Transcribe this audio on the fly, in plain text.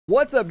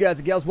What's up, guys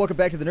and gals? Welcome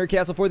back to the Nerd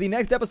Castle for the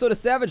next episode of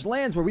Savage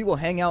Lands, where we will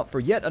hang out for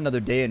yet another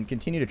day and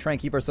continue to try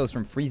and keep ourselves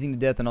from freezing to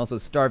death and also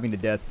starving to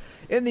death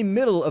in the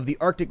middle of the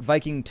Arctic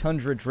Viking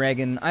Tundra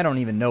Dragon. I don't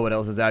even know what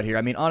else is out here.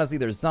 I mean, honestly,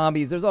 there's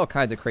zombies. There's all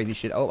kinds of crazy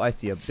shit. Oh, I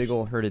see a big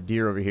old herd of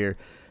deer over here.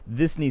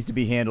 This needs to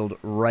be handled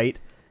right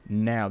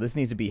now. This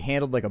needs to be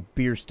handled like a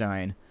beer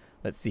stein.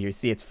 Let's see here.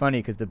 See, it's funny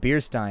because the beer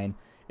stein,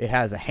 it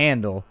has a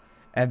handle.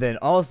 And then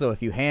also,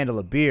 if you handle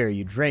a beer,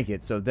 you drink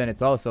it. So then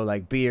it's also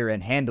like beer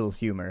and handles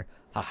humor.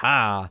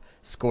 Haha,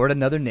 scored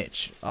another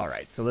niche.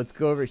 Alright, so let's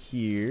go over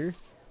here.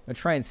 I'm going to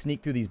try and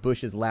sneak through these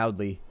bushes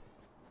loudly.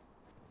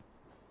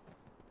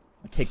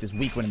 I'll take this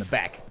weak one in the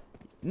back.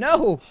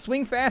 No!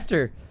 Swing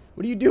faster!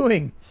 What are you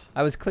doing?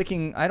 I was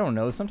clicking, I don't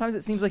know. Sometimes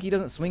it seems like he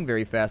doesn't swing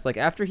very fast. Like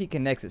after he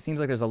connects, it seems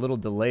like there's a little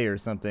delay or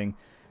something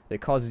that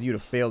causes you to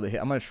fail to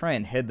hit. I'm going to try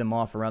and head them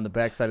off around the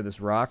backside of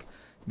this rock.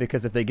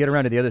 Because if they get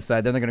around to the other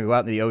side, then they're going to go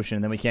out in the ocean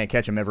and then we can't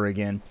catch them ever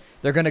again.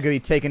 They're going to be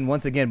taken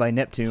once again by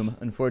Neptune,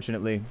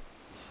 unfortunately.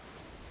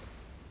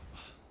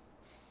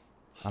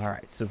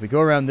 Alright, so if we go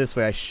around this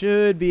way, I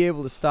should be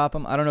able to stop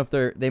them. I don't know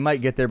if they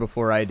might get there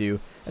before I do.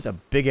 That's a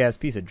big-ass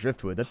piece of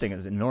driftwood. That thing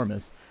is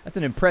enormous. That's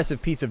an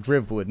impressive piece of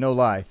driftwood, no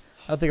lie. I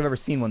don't think I've ever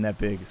seen one that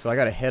big, so I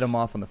gotta head them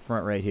off on the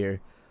front right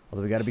here.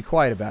 Although we gotta be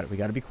quiet about it. We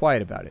gotta be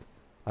quiet about it.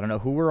 I don't know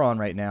who we're on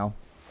right now.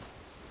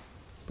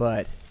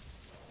 But...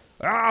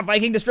 ah,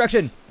 Viking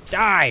destruction!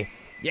 Die!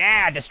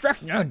 Yeah,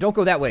 destruction! No, don't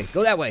go that way.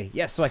 Go that way.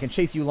 Yes, so I can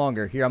chase you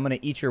longer. Here, I'm gonna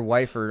eat your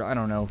wife or, I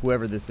don't know,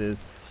 whoever this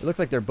is. It looks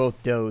like they're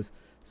both does.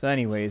 So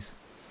anyways...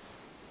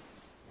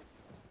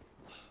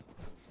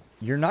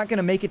 you're not going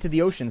to make it to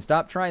the ocean.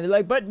 Stop trying. They're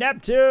like, but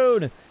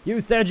Neptune,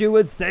 you said you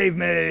would save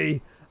me.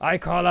 I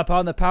call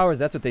upon the powers.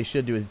 That's what they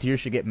should do, is deer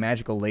should get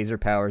magical laser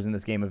powers in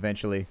this game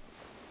eventually.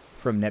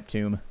 From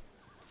Neptune.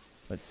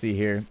 Let's see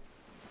here.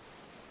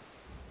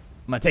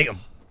 I'm going to take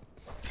them.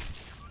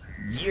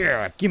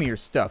 Yeah, give me your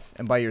stuff.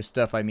 And by your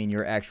stuff, I mean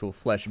your actual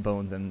flesh,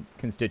 bones, and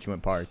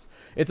constituent parts.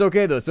 It's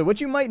okay, though. So what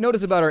you might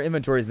notice about our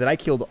inventory is that I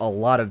killed a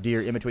lot of deer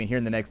in between here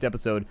in the next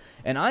episode.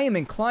 And I am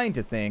inclined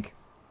to think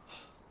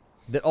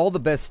that all the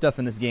best stuff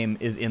in this game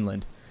is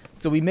inland.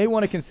 So we may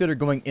want to consider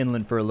going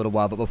inland for a little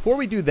while, but before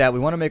we do that, we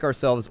want to make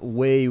ourselves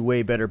way,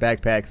 way better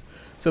backpacks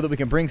so that we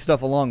can bring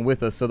stuff along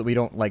with us so that we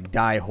don't, like,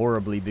 die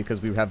horribly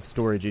because we have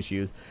storage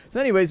issues. So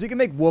anyways, we can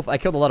make wolf. I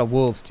killed a lot of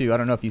wolves, too. I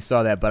don't know if you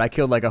saw that, but I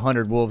killed, like,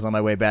 100 wolves on my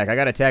way back. I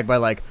got attacked by,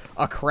 like,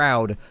 a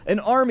crowd. An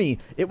army.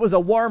 It was a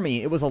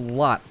warmy. It was a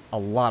lot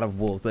of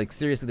wolves. Like,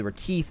 seriously, there were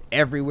teeth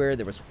everywhere.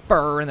 There was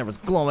fur, and there was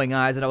glowing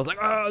eyes, and I was like,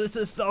 oh, this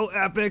is so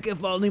epic.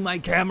 If only my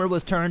camera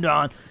was turned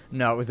on.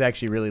 No, it was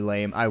actually really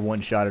lame. I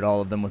one-shotted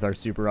all of them with our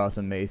super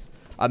awesome mace.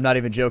 I'm not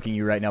even joking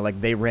you right now.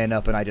 Like, they ran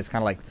up and I just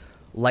kind of like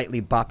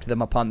lightly bopped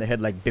them upon the head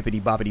like bippity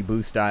boppity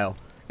boo style.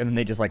 And then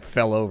they just like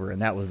fell over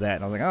and that was that.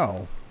 And I was like,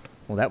 oh,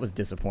 well, that was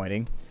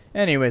disappointing.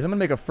 Anyways, I'm going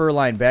to make a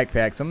fur-lined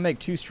backpack. So I'm going to make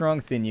 2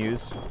 strong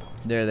sinews.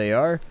 There they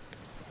are.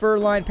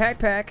 Fur-lined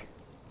pack.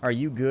 Are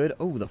you good?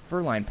 Oh, the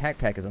fur-lined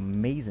pack is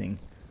amazing.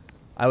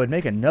 I would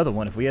make another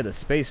one if we had the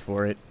space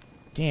for it.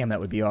 Damn, that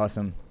would be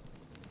awesome.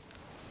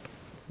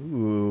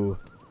 Ooh.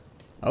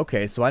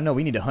 Okay, so I know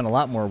we need to hunt a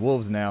lot more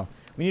wolves now.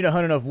 We need to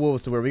hunt enough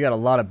wolves to where we got a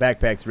lot of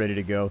backpacks ready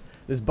to go.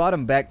 This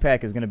bottom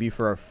backpack is going to be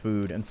for our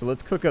food, and so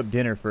let's cook up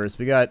dinner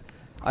first.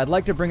 I'd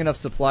like to bring enough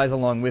supplies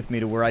along with me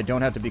to where I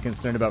don't have to be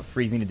concerned about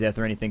freezing to death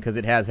or anything, because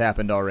it has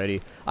happened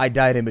already. I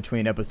died in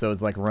between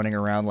episodes, like running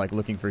around, like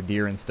looking for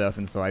deer and stuff,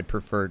 and so I'd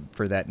prefer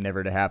for that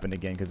never to happen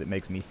again, because it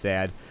makes me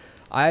sad.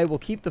 I will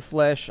keep the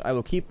flesh, I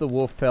will keep the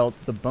wolf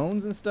pelts, the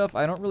bones and stuff,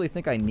 I don't really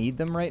think I need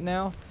them right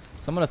now.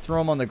 So I'm going to throw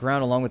them on the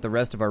ground along with the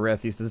rest of our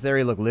refuse. Does this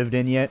area look lived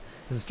in yet?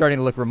 This is starting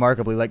to look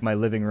remarkably like my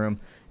living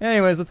room.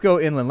 Anyways, let's go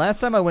inland.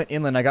 Last time I went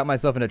inland, I got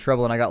myself into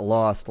trouble and I got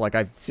lost. Like,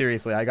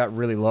 seriously, I got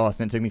really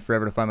lost and it took me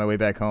forever to find my way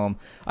back home.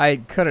 I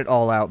cut it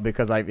all out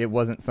because it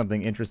wasn't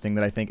something interesting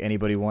that I think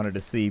anybody wanted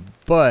to see.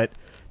 But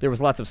there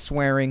was lots of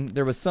swearing.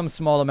 There was some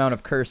small amount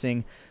of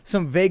cursing.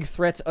 Some vague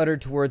threats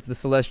uttered towards the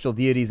celestial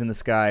deities in the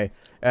sky.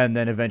 And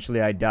then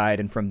eventually I died,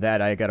 and from that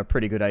I got a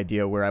pretty good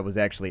idea where I was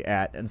actually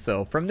at. And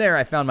so from there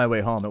I found my way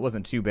home. It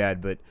wasn't too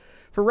bad, but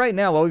for right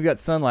now, while we've got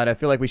sunlight, I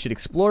feel like we should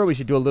explore. We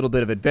should do a little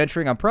bit of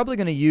adventuring. I'm probably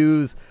going to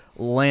use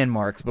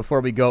landmarks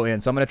before we go in.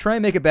 So I'm going to try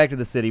and make it back to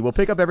the city. We'll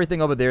pick up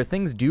everything over there.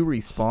 Things do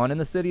respawn in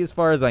the city as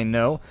far as I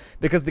know,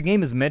 because the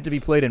game is meant to be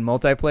played in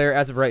multiplayer.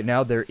 As of right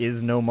now, there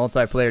is no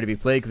multiplayer to be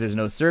played because there's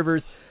no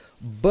servers.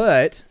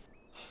 But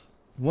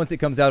once it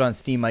comes out on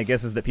Steam, my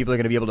guess is that people are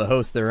going to be able to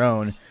host their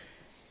own.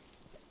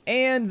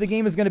 And the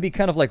game is going to be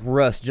kind of like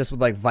Rust, just with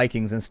like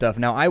Vikings and stuff.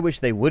 Now, I wish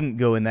they wouldn't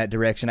go in that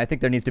direction. I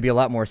think there needs to be a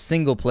lot more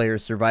single-player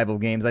survival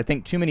games. I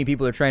think too many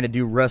people are trying to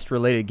do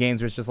Rust-related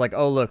games where it's just like,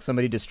 oh, look,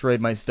 somebody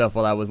destroyed my stuff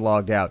while I was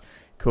logged out.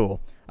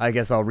 Cool. I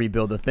guess I'll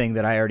rebuild the thing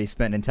that I already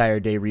spent an entire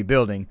day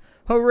rebuilding.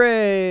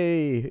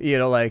 Hooray! You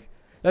know, like,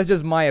 that's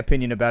just my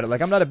opinion about it.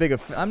 Like, I'm not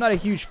a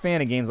huge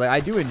fan of games. Like,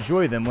 I do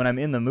enjoy them when I'm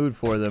in the mood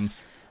for them.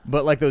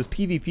 But like those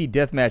PvP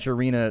deathmatch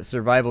arena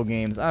survival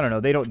games, I don't know,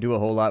 they don't do a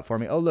whole lot for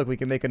me. Oh, look, we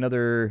can make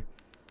another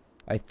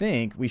I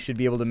think we should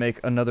be able to make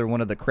another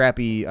one of the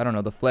crappy, I don't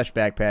know, the flesh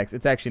backpacks.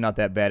 It's actually not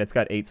that bad. It's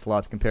got 8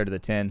 slots compared to the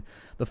 10.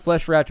 The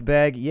flesh wrapped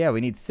bag, yeah,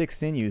 we need 6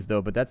 sinews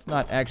though, but that's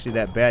not actually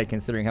that bad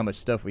considering how much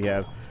stuff we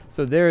have.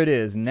 So there it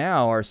is.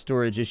 Now our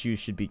storage issues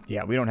should be,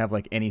 yeah, we don't have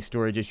like any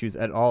storage issues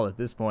at all at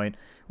this point.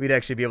 We'd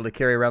actually be able to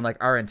carry around like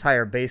our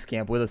entire base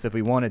camp with us if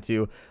we wanted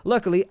to.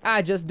 Luckily,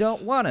 I just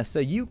don't want to, so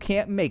you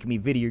can't make me,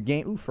 video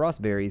game. Ooh,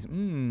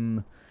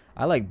 frostberries.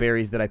 I like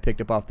berries that I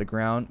picked up off the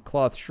ground.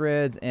 Cloth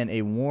shreds and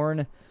a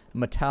worn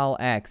metal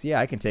axe.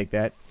 Yeah, I can take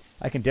that.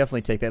 I can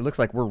definitely take that. It looks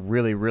like we're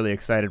really, really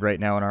excited right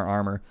now in our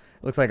armor.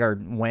 It looks like our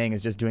Wang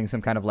is just doing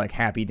some kind of like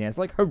happy dance.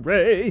 Like,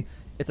 hooray!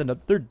 It's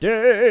another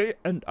day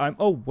and I'm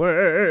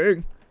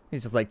awake.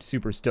 He's just like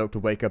super stoked to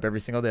wake up every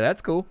single day.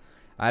 That's cool.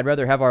 I'd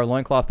rather have our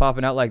loincloth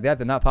popping out like that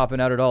than not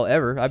popping out at all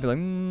ever. I'd be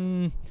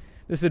like,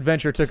 this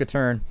adventure took a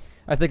turn.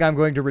 I think I'm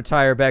going to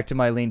retire back to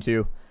my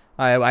lean-to.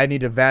 I need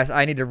to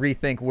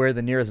rethink where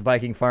the nearest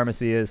Viking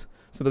pharmacy is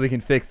so that we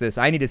can fix this.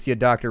 I need to see a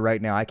doctor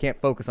right now. I can't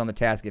focus on the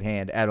task at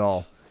hand at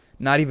all.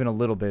 Not even a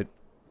little bit.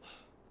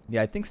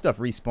 Yeah, I think stuff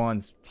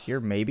respawns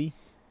here, maybe.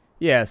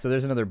 Yeah, so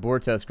there's another boar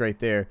tusk right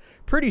there.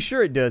 Pretty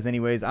sure it does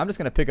anyways. I'm just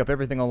going to pick up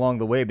everything along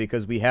the way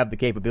because we have the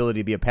capability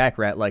to be a pack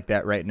rat like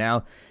that right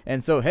now.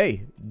 And so,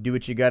 hey, do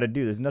what you got to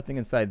do. There's nothing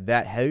inside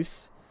that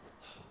house.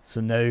 So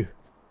no.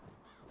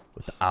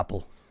 With the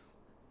apple.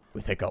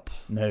 With hiccup.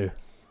 No.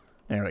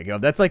 There we go.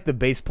 That's like the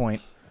base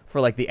point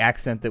for like the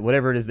accent that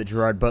whatever it is that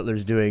Gerard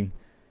Butler's doing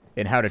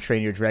in How to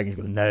Train Your Dragon.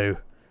 Go, no.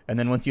 And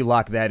then once you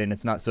lock that in,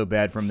 it's not so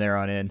bad from there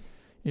on in.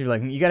 You're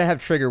like, you gotta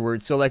have trigger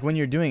words. So like when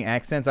you're doing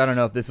accents, I don't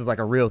know if this is like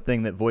a real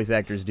thing that voice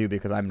actors do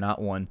because I'm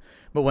not one.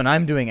 But when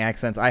I'm doing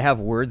accents, I have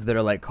words that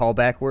are like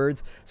callback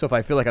words. So if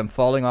I feel like I'm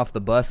falling off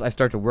the bus, I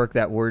start to work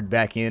that word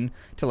back in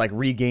to like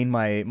regain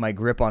my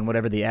grip on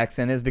whatever the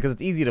accent is because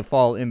it's easy to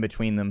fall in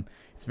between them.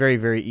 It's very,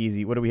 very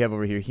easy. What do we have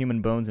over here?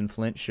 Human bones and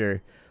flint?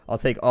 Sure. I'll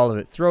take all of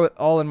it. Throw it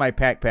all in my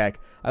pack.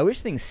 I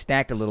wish things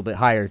stacked a little bit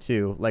higher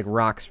too. Like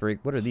rocks for,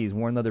 what are these?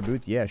 Worn leather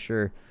boots? Yeah,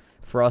 sure.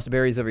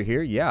 Frostberries over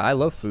here? Yeah, I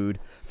love food.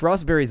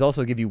 Frostberries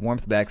also give you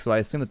warmth back, so I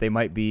assume that they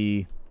might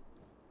be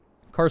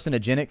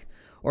carcinogenic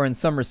or in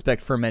some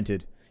respect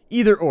fermented.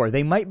 Either or.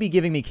 They might be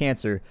giving me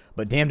cancer,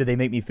 but damn do they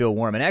make me feel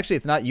warm. And actually,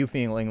 it's not you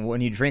feeling,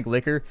 when you drink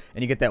liquor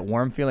and you get that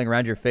warm feeling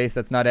around your face,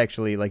 that's not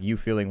actually like you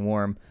feeling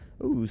warm.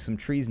 Ooh, some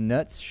trees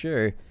nuts?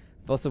 Sure.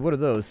 Also, what are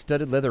those?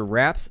 Studded leather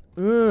wraps?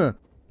 Ugh.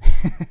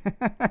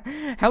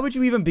 How would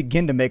you even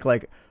begin to make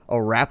like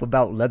a rap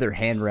about leather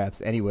hand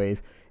wraps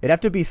anyways? It'd have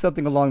to be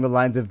something along the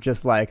lines of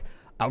just like,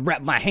 I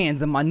wrap my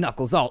hands and my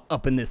knuckles all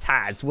up in this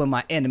hide so when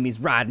my enemies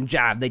ride and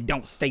jive they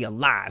don't stay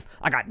alive.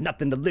 I got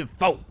nothing to live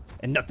for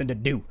and nothing to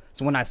do,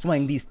 so when I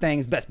swing these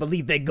things best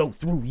believe they go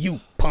through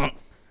you, punk.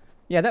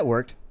 Yeah, that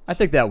worked. I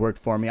think that worked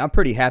for me. I'm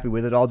pretty happy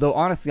with it, although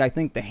honestly I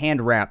think the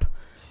hand wrap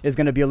is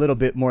going to be a little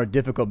bit more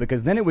difficult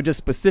because then it would just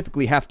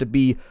specifically have to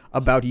be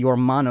about your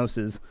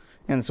monoses.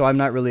 And so I'm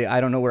not really, I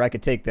don't know where I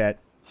could take that.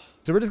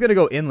 So we're just going to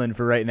go inland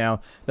for right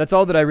now. That's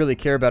all that I really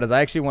care about is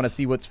I actually want to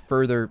see what's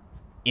further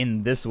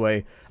in this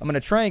way. I'm going to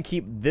try and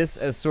keep this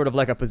as sort of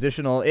like a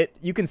positional.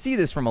 You can see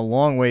this from a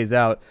long ways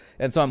out.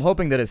 And so I'm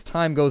hoping that as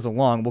time goes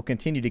along, we'll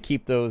continue to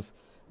keep those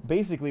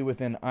basically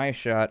within eye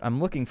shot.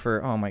 I'm looking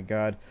for, oh my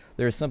god,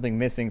 there's something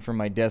missing from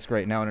my desk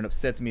right now and it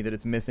upsets me that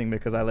it's missing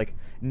because I like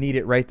need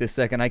it right this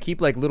second. I keep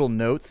like little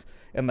notes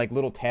and like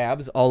little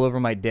tabs all over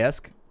my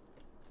desk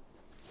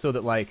so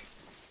that like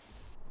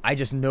I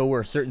just know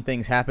where certain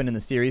things happen in the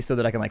series so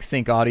that I can like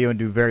sync audio and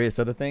do various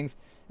other things.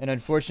 And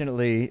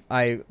unfortunately,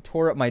 I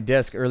tore up my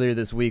desk earlier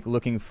this week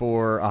looking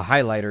for a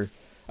highlighter,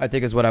 I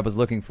think is what I was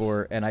looking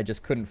for, and I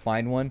just couldn't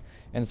find one.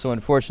 And so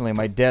unfortunately,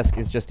 my desk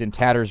is just in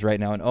tatters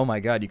right now. And oh my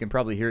god, you can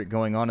probably hear it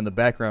going on in the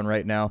background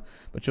right now.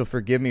 But you'll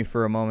forgive me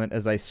for a moment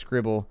as I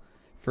scribble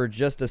for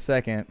just a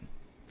second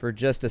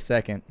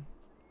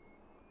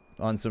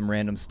on some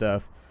random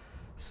stuff.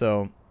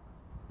 So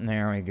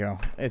there we go.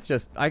 It's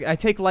just, I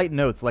take light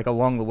notes, like,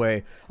 along the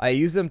way. I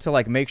use them to,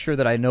 like, make sure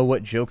that I know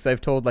what jokes I've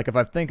told. Like, if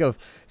I think of,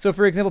 so,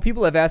 for example,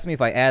 people have asked me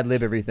if I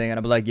ad-lib everything, and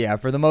I'm like, yeah,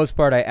 for the most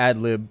part, I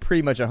ad-lib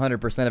pretty much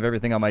 100% of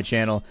everything on my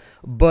channel.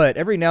 But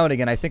every now and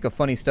again, I think of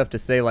funny stuff to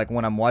say, like,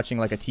 when I'm watching,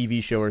 like, a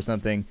TV show or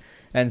something.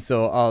 And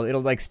so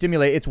it'll, like,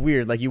 stimulate. It's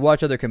weird. Like, you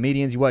watch other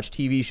comedians, you watch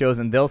TV shows,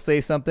 and they'll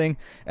say something,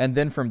 and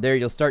then from there,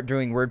 you'll start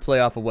doing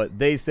wordplay off of what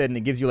they said, and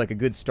it gives you, like, a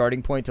good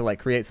starting point to, like,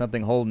 create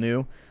something whole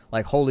new.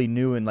 Like wholly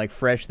new and like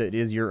fresh that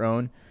is your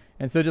own.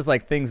 And so just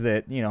like things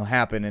that, you know,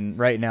 happen. And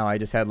right now I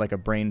just had like a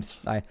brain,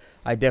 I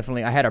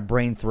had a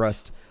brain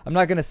thrust. I'm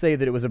not going to say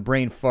that it was a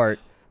brain fart,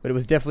 but it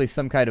was definitely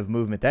some kind of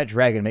movement. That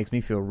dragon makes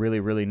me feel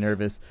really, really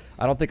nervous.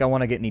 I don't think I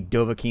want to get any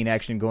Dovahkiin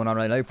action going on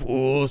right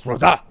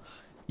now.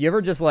 You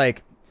ever just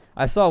like,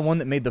 I saw one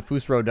that made the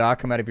Fus Roda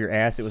come out of your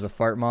ass. It was a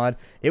fart mod.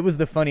 It was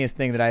the funniest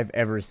thing that I've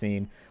ever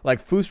seen. Like,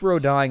 Fus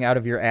Rodaing out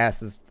of your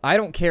ass is, I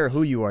don't care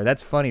who you are.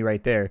 That's funny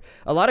right there.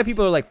 A lot of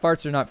people are like,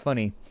 farts are not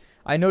funny.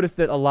 I noticed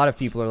that a lot of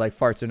people are like,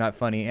 farts are not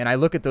funny. And I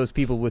look at those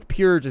people with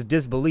pure just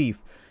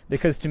disbelief.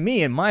 Because to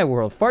me, in my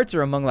world, farts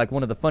are among like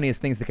one of the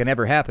funniest things that can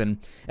ever happen.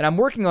 And I'm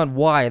working on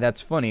why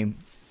that's funny.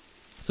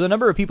 So a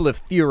number of people have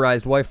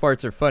theorized why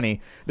farts are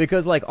funny,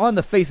 because like on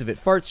the face of it,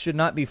 farts should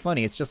not be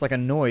funny. It's just like a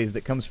noise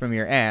that comes from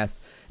your ass.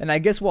 And I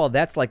guess while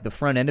that's like the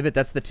front end of it,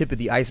 that's the tip of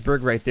the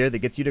iceberg right there that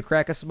gets you to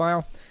crack a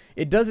smile.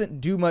 It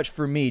doesn't do much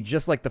for me,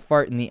 just like the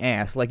fart in the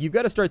ass. Like, you've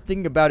got to start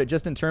thinking about it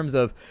just in terms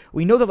of,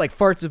 we know that, like,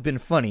 farts have been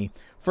funny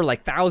for,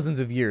 like, thousands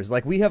of years.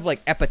 Like, we have,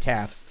 like,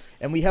 epitaphs,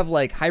 and we have,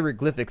 like,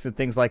 hieroglyphics and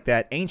things like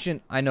that.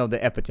 Ancient, I know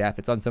the epitaph,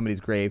 it's on somebody's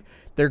grave.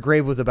 Their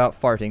grave was about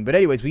farting. But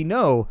anyways, we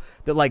know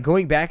that, like,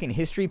 going back in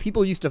history,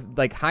 people used to,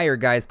 like, hire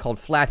guys called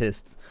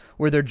flatists,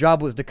 where their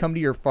job was to come to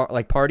your,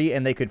 like, party,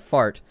 and they could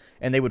fart.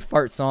 And they would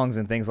fart songs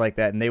and things like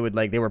that, and they would,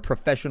 like, they were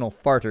professional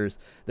farters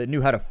that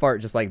knew how to fart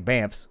just like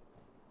Bamfs.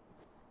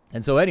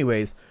 And so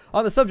anyways,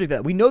 on the subject of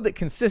that, we know that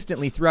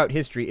consistently throughout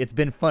history it's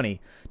been funny.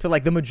 To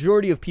like the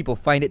majority of people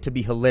find it to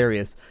be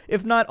hilarious.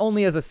 If not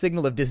only as a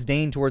signal of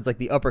disdain towards like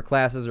the upper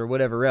classes or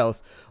whatever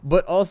else,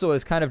 but also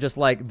as kind of just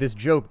like this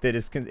joke that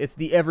is, it's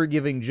the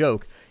ever-giving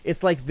joke.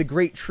 It's like the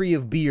great tree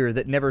of beer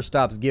that never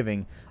stops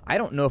giving. I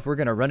don't know if we're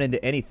going to run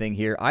into anything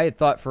here. I had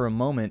thought for a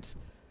moment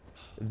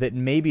that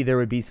maybe there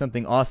would be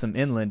something awesome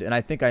inland, and I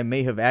think I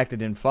may have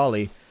acted in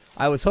folly.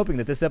 I was hoping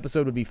that this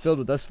episode would be filled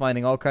with us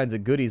finding all kinds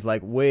of goodies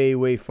like way,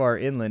 way far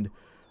inland.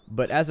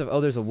 But as of,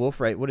 oh, there's a wolf,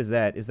 right? What is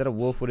that? Is that a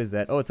wolf? What is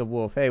that? Oh, it's a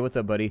wolf. Hey, what's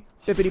up, buddy?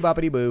 Bippity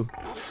boppity boo.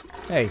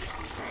 Hey.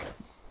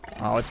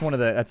 Oh, it's one of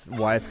the, that's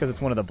why. It's because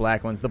it's one of the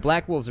black ones. The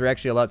black wolves are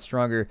actually a lot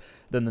stronger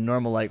than the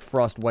normal, like,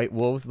 frost white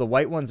wolves. The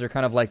white ones are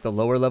kind of like the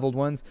lower leveled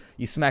ones.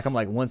 You smack them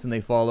like once and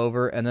they fall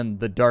over. And then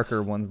the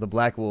darker ones, the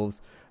black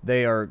wolves,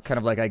 they are kind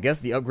of like, I guess,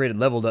 the upgraded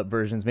leveled up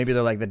versions. Maybe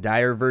they're like the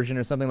dire version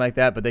or something like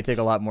that, but they take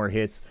a lot more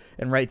hits.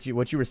 And right,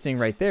 what you were seeing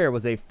right there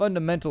was a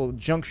fundamental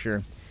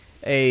juncture,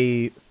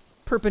 a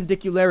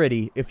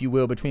perpendicularity, if you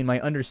will, between my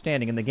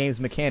understanding and the game's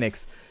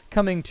mechanics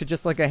coming to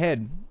just like a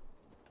head.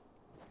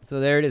 So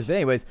there it is. But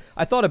anyways,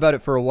 I thought about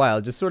it for a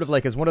while, just sort of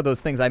like as one of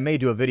those things. I may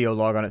do a video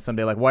log on it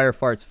someday, like why are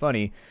farts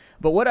funny?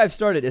 But what I've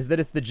started is that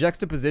it's the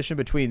juxtaposition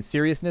between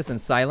seriousness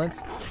and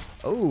silence.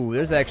 Oh,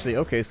 there's actually,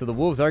 okay, so the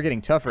wolves are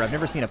getting tougher. I've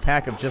never seen a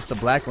pack of just the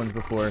black ones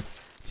before.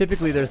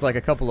 Typically there's like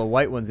a couple of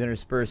white ones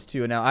interspersed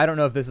too. Now, I don't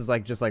know if this is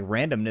like just like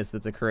randomness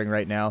that's occurring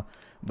right now,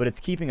 but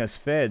it's keeping us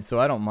fed, so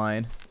I don't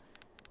mind.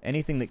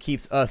 Anything that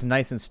keeps us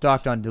nice and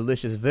stocked on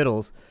delicious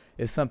victuals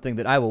is something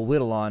that I will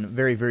whittle on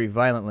very, very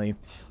violently.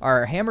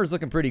 Our hammer's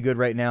looking pretty good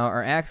right now.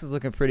 Our axe is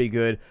looking pretty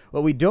good.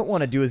 What we don't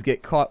want to do is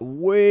get caught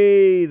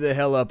way the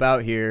hell up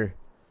out here.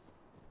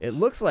 It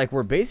looks like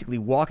we're basically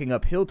walking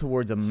uphill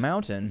towards a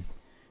mountain,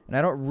 and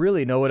I don't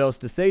really know what else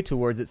to say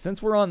towards it.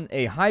 Since we're on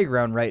a high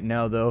ground right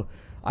now, though,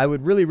 I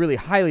would really, really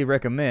highly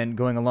recommend,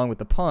 going along with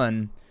the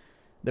pun,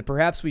 that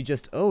perhaps we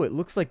just... Oh, it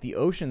looks like the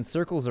ocean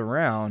circles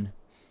around.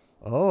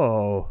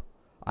 Oh,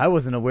 I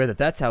wasn't aware that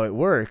that's how it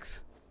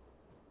works.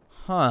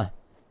 Huh.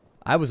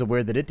 I was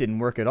aware that it didn't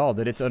work at all,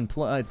 that its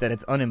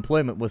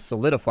unemployment was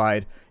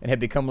solidified and had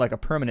become like a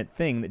permanent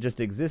thing that just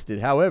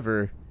existed.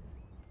 However,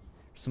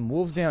 some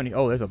wolves down here.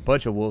 Oh, there's a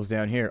bunch of wolves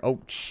down here. Oh,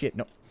 shit,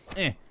 no.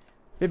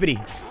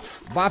 Bippity.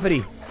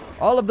 Boppity.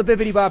 All of the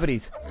bippity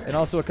boppities. And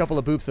also a couple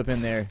of boops up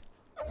in there.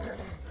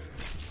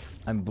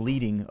 I'm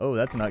bleeding. Oh,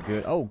 that's not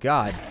good. Oh,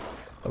 God.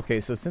 Okay,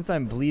 so since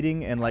I'm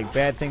bleeding and like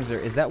bad things are...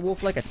 Is that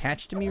wolf like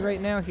attached to me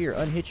right now? Here,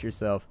 unhitch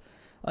yourself.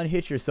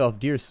 Unhitch yourself,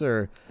 dear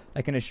sir.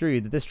 I can assure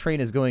you that this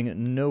train is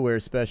going nowhere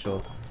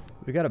special.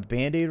 We got a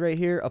band-aid right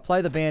here.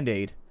 Apply the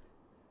band-aid.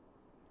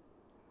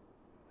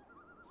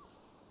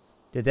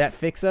 Did that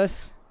fix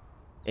us?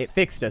 It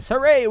fixed us.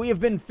 Hooray! We have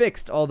been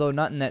fixed. Although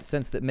not in that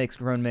sense that makes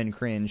grown men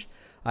cringe.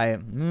 I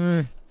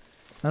don't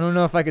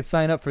know if I could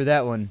sign up for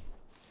that one.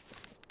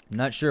 I'm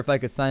not sure if I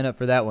could sign up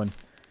for that one.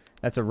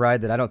 That's a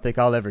ride that I don't think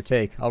I'll ever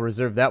take. I'll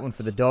reserve that one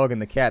for the dog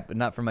and the cat, but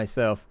not for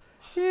myself.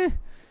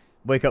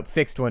 Wake up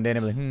fixed one day and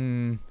I'm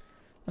like,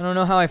 I don't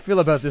know how I feel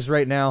about this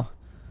right now.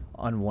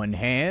 On one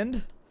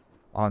hand,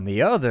 on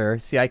the other,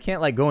 see, I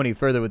can't like go any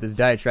further with this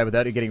diatribe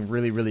without it getting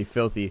really, really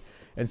filthy.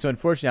 And so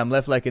unfortunately, I'm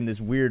left like in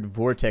this weird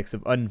vortex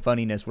of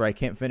unfunniness where I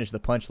can't finish the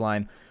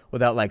punchline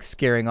without like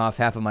scaring off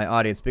half of my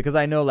audience, because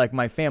I know like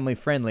my family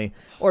friendly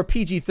or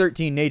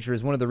PG-13 nature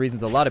is one of the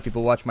reasons a lot of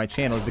people watch my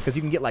channel, is because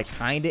you can get like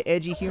kind of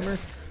edgy humor,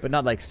 but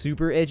not like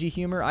super edgy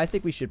humor. I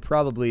think we should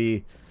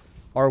probably...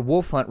 Our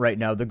wolf hunt right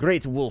now, the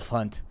great wolf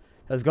hunt,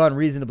 has gone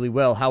reasonably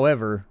well.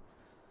 However,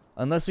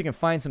 unless we can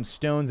find some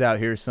stones out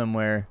here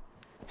somewhere.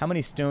 How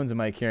many stones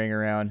am I carrying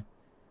around?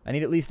 I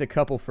need at least a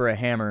couple for a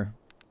hammer.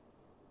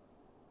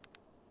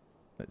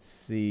 Let's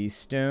see.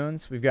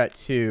 Stones. We've got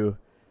 2.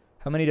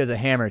 How many does a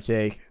hammer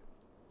take?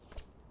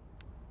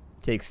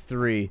 Takes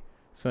 3.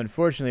 So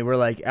unfortunately, we're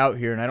like out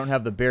here and I don't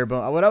have the bare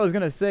bone. What I was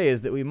going to say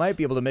is that we might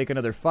be able to make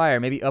another fire,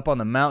 maybe up on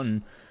the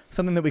mountain.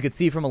 Something that we could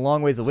see from a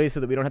long ways away so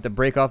that we don't have to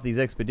break off these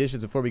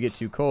expeditions before we get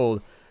too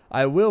cold.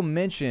 I will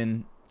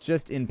mention,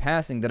 just in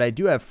passing, that I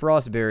do have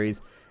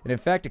frostberries, and in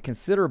fact a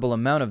considerable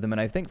amount of them, and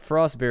I think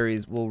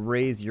frostberries will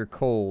raise your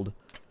cold.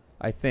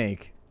 I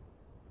think.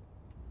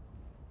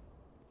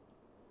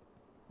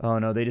 Oh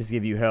no, they just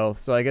give you health.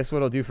 So I guess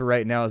what I'll do for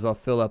right now is I'll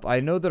fill up. I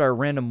know that our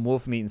random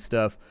wolf meat and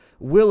stuff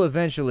will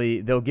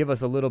eventually, they'll give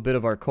us a little bit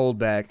of our cold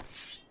back.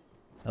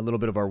 a little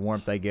bit of our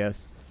warmth, I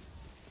guess.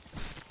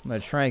 I'm going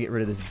to try and get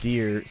rid of this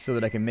deer so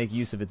that I can make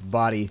use of its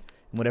body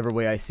in whatever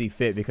way I see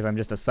fit, because I'm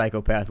just a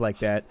psychopath like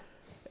that.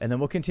 And then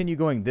we'll continue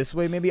going this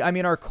way, maybe. I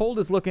mean, our cold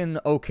is looking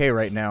okay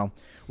right now.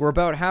 We're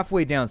about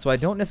halfway down, so I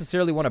don't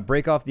necessarily want to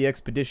break off the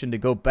expedition to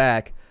go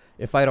back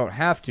if I don't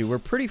have to. We're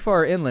pretty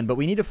far inland, but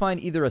we need to find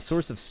either a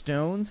source of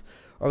stones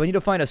or we need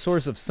to find a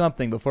source of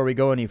something before we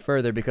go any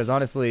further, because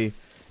honestly,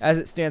 as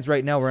it stands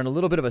right now, we're in a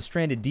little bit of a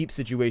stranded deep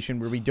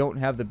situation where we don't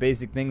have the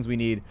basic things we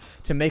need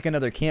to make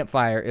another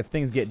campfire if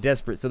things get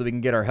desperate so that we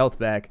can get our health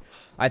back.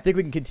 I think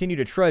we can continue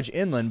to trudge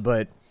inland,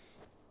 but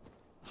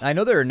I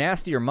know there are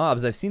nastier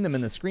mobs. I've seen them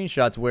in the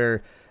screenshots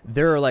where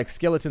there are like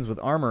skeletons with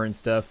armor and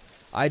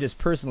stuff. I just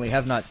personally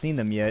have not seen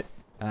them yet.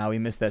 We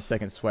missed that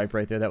second swipe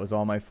right there. That was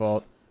all my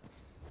fault.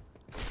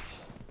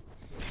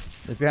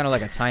 There's kind of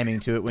like a timing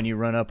to it when you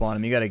run up on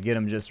them. You got to get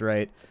them just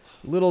right.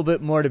 A little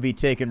bit more to be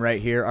taken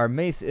right here. Our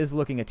mace is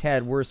looking a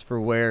tad worse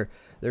for wear.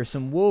 There's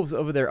some wolves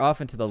over there off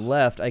and to the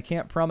left. I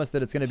can't promise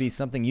that it's going to be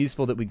something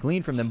useful that we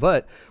glean from them,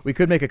 but we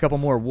could make a couple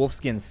more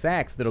wolfskin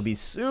sacks that'll be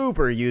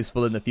super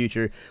useful in the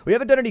future. We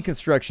haven't done any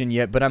construction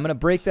yet, but I'm going to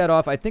break that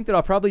off. I think that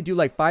I'll probably do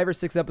like 5 or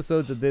 6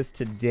 episodes of this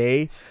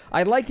today.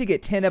 I'd like to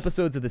get 10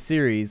 episodes of the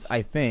series,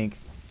 I think.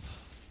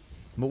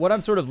 But what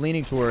I'm sort of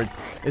leaning towards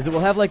is that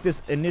we'll have like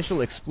this initial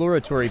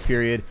exploratory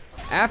period,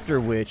 after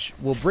which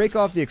we'll break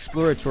off the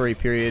exploratory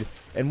period,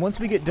 and once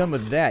we get done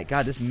with that,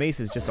 God, this mace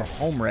is just a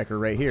home wrecker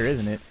right here,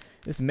 isn't it?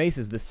 This mace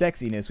is the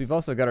sexiness. We've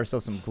also got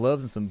ourselves some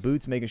gloves and some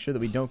boots, making sure that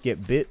we don't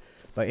get bit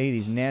by any of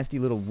these nasty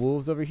little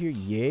wolves over here.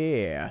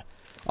 Yeah.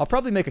 I'll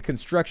probably make a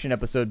construction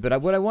episode,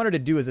 but what I wanted to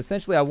do is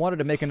essentially I wanted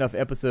to make enough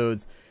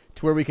episodes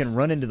to where we can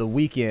run into the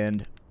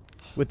weekend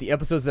with the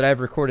episodes that I've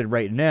recorded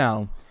right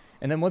now.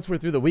 And then once we're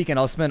through the weekend,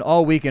 I'll spend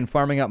all weekend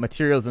farming out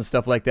materials and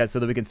stuff like that so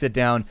that we can sit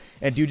down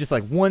and do just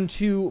like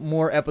 1-2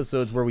 more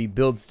episodes where we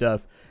build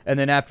stuff. And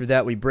then after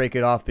that, we break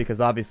it off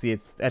because obviously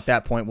it's at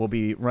that point we'll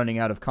be running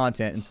out of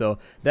content. And so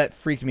that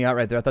freaked me out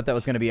right there. I thought that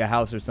was going to be a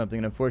house or something,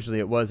 and unfortunately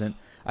it wasn't.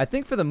 I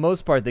think for the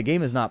most part, the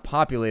game is not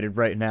populated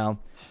right now.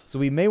 So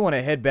we may want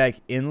to head back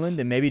inland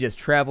and maybe just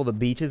travel the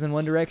beaches in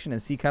one direction and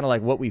see kind of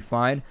like what we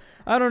find.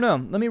 I don't know.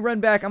 Let me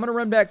run back. I'm going to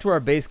run back to our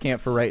base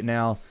camp for right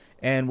now.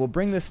 And we'll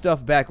bring this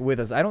stuff back with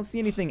us. I don't see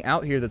anything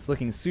out here that's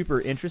looking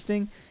super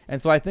interesting,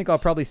 and so I think I'll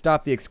probably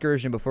stop the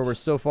excursion before we're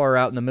so far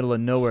out in the middle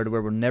of nowhere to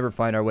where we'll never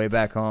find our way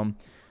back home.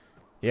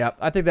 Yeah,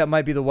 I think that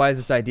might be the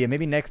wisest idea.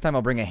 Maybe next time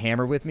I'll bring a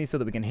hammer with me so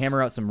that we can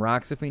hammer out some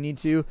rocks if we need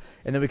to,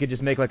 and then we could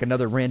just make like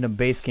another random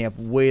base camp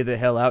way the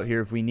hell out here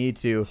if we need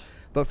to.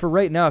 But for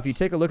right now, if you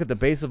take a look at the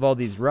base of all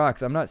these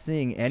rocks, I'm not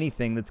seeing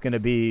anything that's going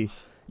to be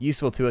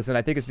useful to us, and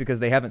I think it's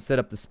because they haven't set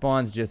up the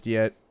spawns just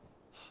yet.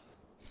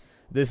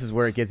 This is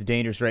where it gets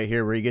dangerous right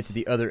here, where you get to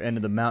the other end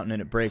of the mountain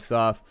and it breaks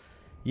off.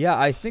 Yeah,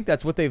 I think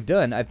that's what they've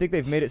done. I think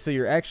they've made it so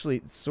you're actually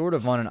sort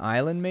of on an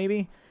island,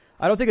 maybe?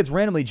 I don't think it's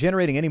randomly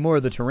generating any more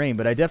of the terrain,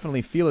 but I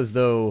definitely feel as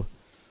though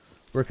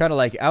we're kind of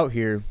like out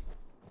here.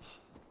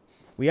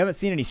 We haven't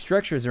seen any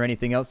structures or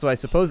anything else, so I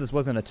suppose this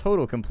wasn't a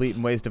total complete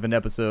and waste of an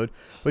episode.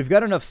 We've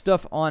got enough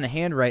stuff on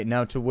hand right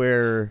now to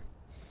where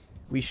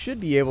we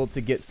should be able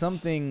to get some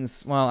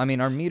things. Well, I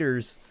mean, our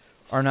meters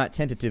are not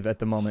tentative at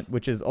the moment,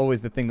 which is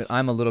always the thing that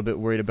I'm a little bit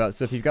worried about.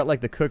 So if you've got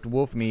like the cooked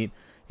wolf meat,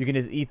 you can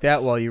just eat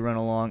that while you run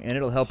along, and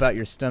it'll help out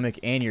your stomach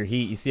and your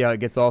heat. You see how it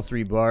gets all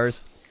 3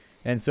 bars?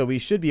 And so we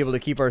should be able to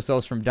keep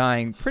ourselves from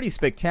dying pretty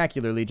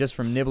spectacularly just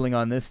from nibbling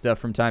on this stuff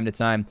from time to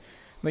time.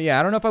 But yeah,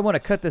 I don't know if I want to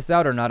cut this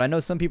out or not. I know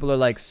some people are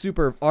like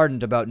super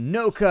ardent about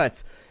no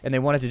cuts, and they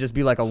want it to just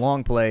be like a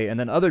long play, and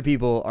then other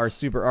people are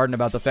super ardent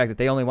about the fact that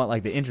they only want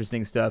like the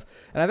interesting stuff.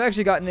 And I've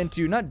actually gotten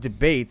into not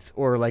debates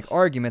or like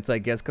arguments, I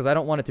guess, because I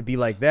don't want it to be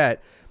like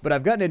that, but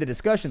I've gotten into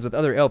discussions with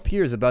other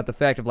LPers about the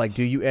fact of like,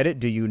 do you edit,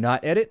 do you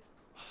not edit?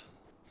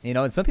 You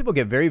know, and some people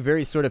get very,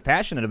 very sort of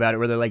passionate about it,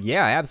 where they're like,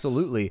 yeah,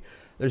 absolutely.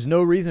 There's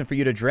no reason for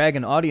you to drag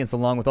an audience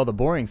along with all the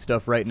boring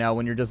stuff right now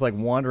when you're just like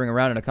wandering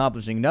around and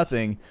accomplishing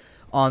nothing.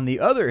 On the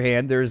other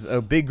hand, there's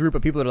a big group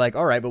of people that are like,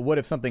 all right, but what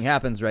if something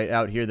happens right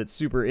out here that's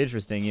super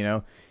interesting, you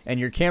know,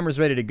 and your camera's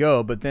ready to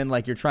go, but then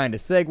like you're trying to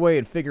segue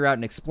and figure out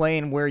and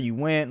explain where you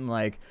went, and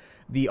like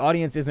the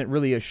audience isn't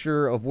really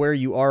sure of where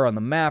you are on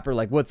the map or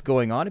like what's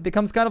going on. It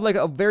becomes kind of like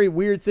a very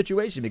weird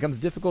situation. It becomes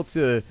difficult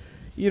to,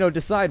 you know,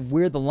 decide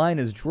where the line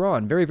is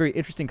drawn. Very, very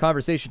interesting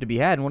conversation to be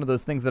had, and one of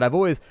those things that I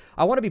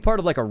want to be part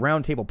of like a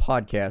roundtable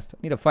podcast. I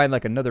need to find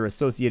like another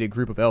associated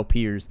group of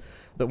LPers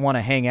that want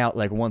to hang out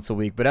like once a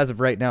week, but as of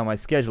right now, my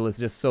schedule is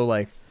just so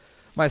like,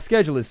 my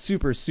schedule is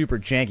super, super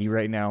janky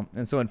right now,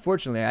 and so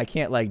unfortunately, I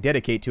can't like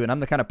dedicate to it.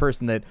 I'm the kind of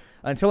person that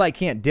until I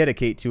can't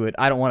dedicate to it,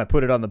 I don't want to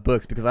put it on the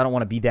books, because I don't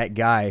want to be that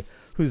guy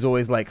who's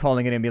always like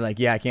calling it and being like,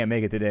 yeah, I can't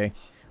make it today.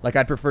 Like,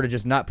 I'd prefer to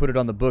just not put it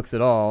on the books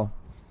at all.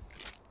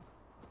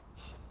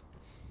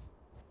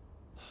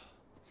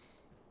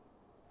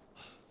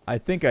 I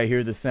think I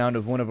hear the sound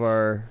of one of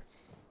our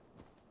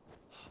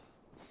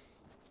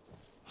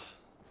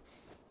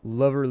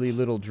loverly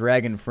little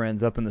dragon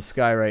friends up in the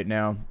sky right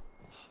now.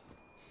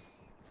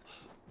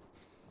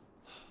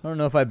 I don't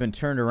know if I've been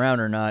turned around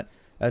or not.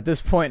 At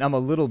this point, I'm a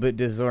little bit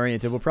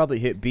disoriented. We'll probably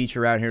hit beach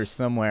around here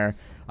somewhere,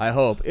 I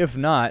hope. If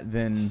not,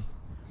 then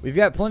we've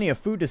got plenty of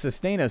food to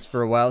sustain us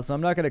for a while, so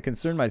I'm not going to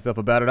concern myself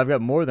about it. I've got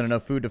more than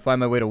enough food to find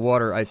my way to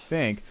water, I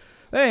think.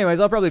 But anyways,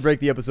 I'll probably break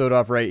the episode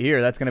off right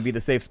here. That's going to be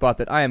the safe spot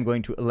that I am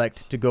going to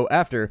elect to go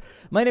after.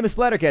 My name is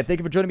Splattercat.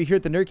 Thank you for joining me here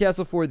at the Nerd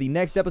Castle for the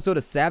next episode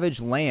of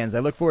Savage Lands. I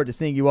look forward to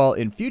seeing you all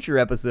in future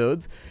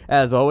episodes.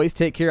 As always,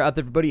 take care out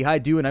there, everybody. Hi,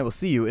 do, and I will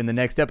see you in the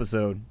next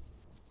episode.